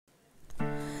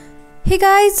Hey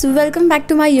guys, welcome back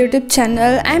to my YouTube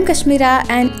channel. I am Kashmira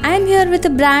and I am here with a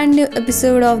brand new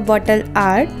episode of bottle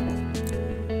art.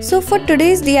 So for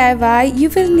today's DIY, you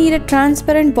will need a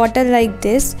transparent bottle like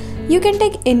this. You can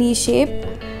take any shape: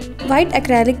 white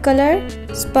acrylic color,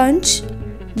 sponge,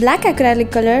 black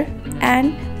acrylic color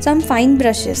and some fine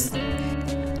brushes.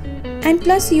 And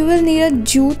plus you will need a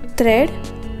jute thread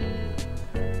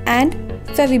and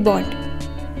Fevibond.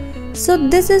 So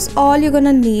this is all you're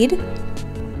gonna need.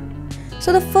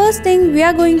 So the first thing we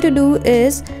are going to do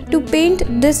is to paint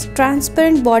this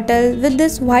transparent bottle with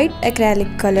this white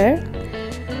acrylic color.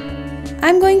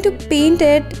 I'm going to paint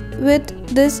it with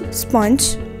this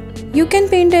sponge. You can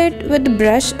paint it with the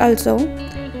brush also.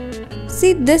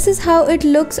 See, this is how it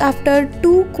looks after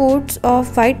 2 coats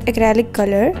of white acrylic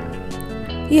color.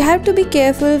 You have to be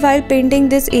careful while painting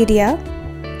this area.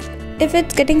 If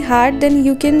it's getting hard, then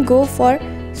you can go for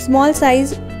small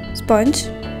size sponge.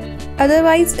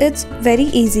 Otherwise it's very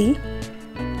easy,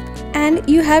 and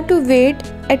you have to wait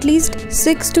at least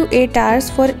 6 to 8 hours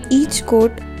for each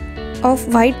coat of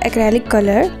white acrylic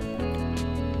color.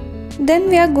 Then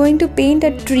we are going to paint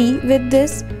a tree with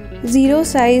this 0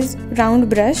 size round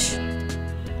brush.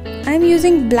 I am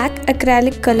using black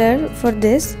acrylic color for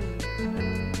this.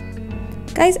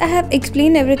 Guys, I have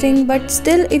explained everything, but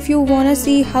still if you wanna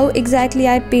see how exactly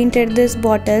I painted this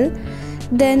bottle,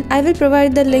 then I will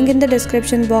provide the link in the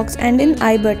description box and in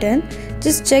I button.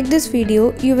 Just check this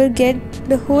video, you will get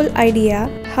the whole idea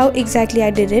how exactly I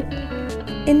did it.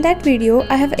 In that video,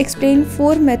 I have explained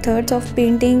 4 methods of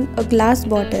painting a glass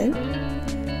bottle.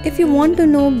 If you want to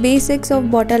know basics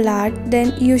of bottle art,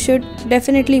 then you should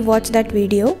definitely watch that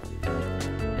video.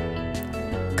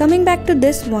 Coming back to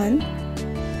this one,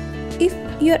 if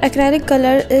your acrylic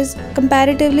color is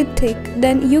comparatively thick,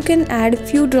 then you can add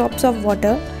few drops of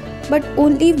water. But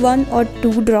only 1 or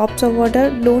 2 drops of water.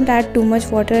 Don't add too much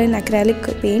water in acrylic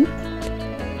paint.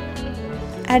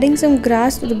 Adding some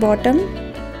grass to the bottom,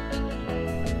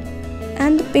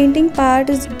 and the painting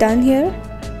part is done here.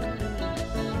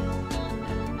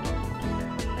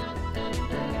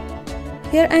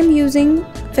 Here I am using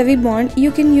Fevibond.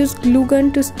 You can use glue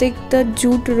gun to stick the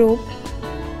jute rope.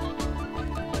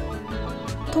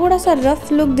 थोड़ा सा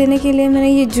rough look देने के लिए मैंने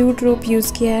ये jute रोप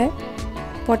use किया है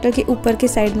bottle के ऊपर के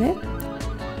साइड में।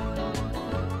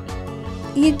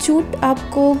 ये जूट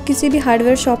आपको किसी भी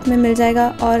हार्डवेयर शॉप में मिल जाएगा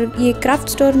और ये क्राफ्ट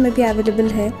स्टोर में भी अवेलेबल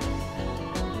है।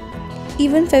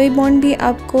 इवन फेविबॉन्ड भी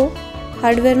आपको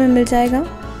हार्डवेयर में मिल जाएगा।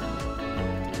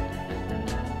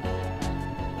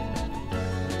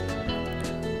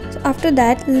 So after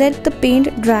that, let the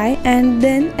paint dry and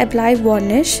then apply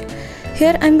varnish.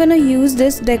 Here I'm gonna use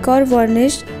this decor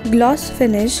varnish gloss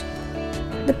finish.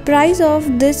 The price of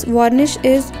this varnish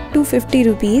is 250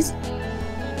 rupees.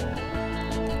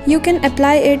 You can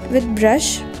apply it with brush.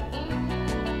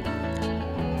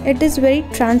 It is very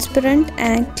transparent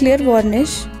and clear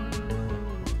varnish,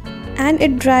 and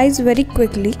it dries very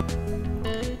quickly.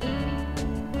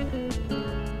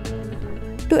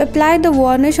 To apply the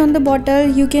varnish on the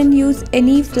bottle, you can use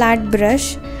any flat brush,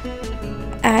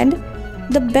 and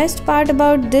the best part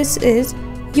about this is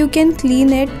you can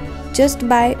clean it just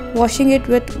by washing it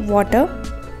with water.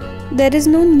 There is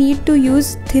no need to use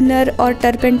thinner or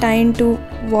turpentine to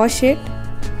wash it.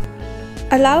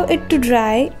 Allow it to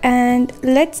dry and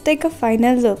let's take a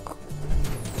final look.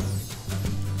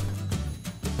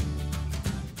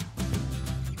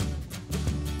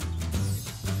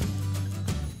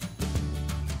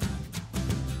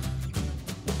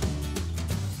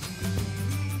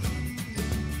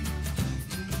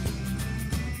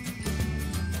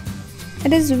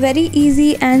 It is very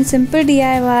easy and simple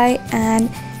DIY, and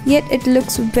yet it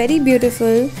looks very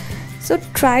beautiful. So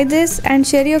try this and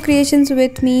share your creations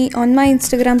with me on my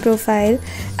Instagram profile.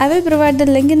 I will provide the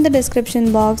link in the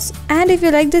description box. And if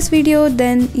you like this video,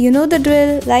 then you know the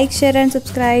drill. Like, share and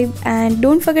subscribe, and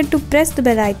don't forget to press the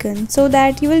bell icon so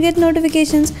that you will get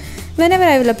notifications whenever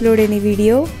I will upload any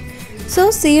video.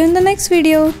 So see you in the next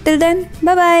video. Till then,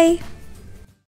 bye bye.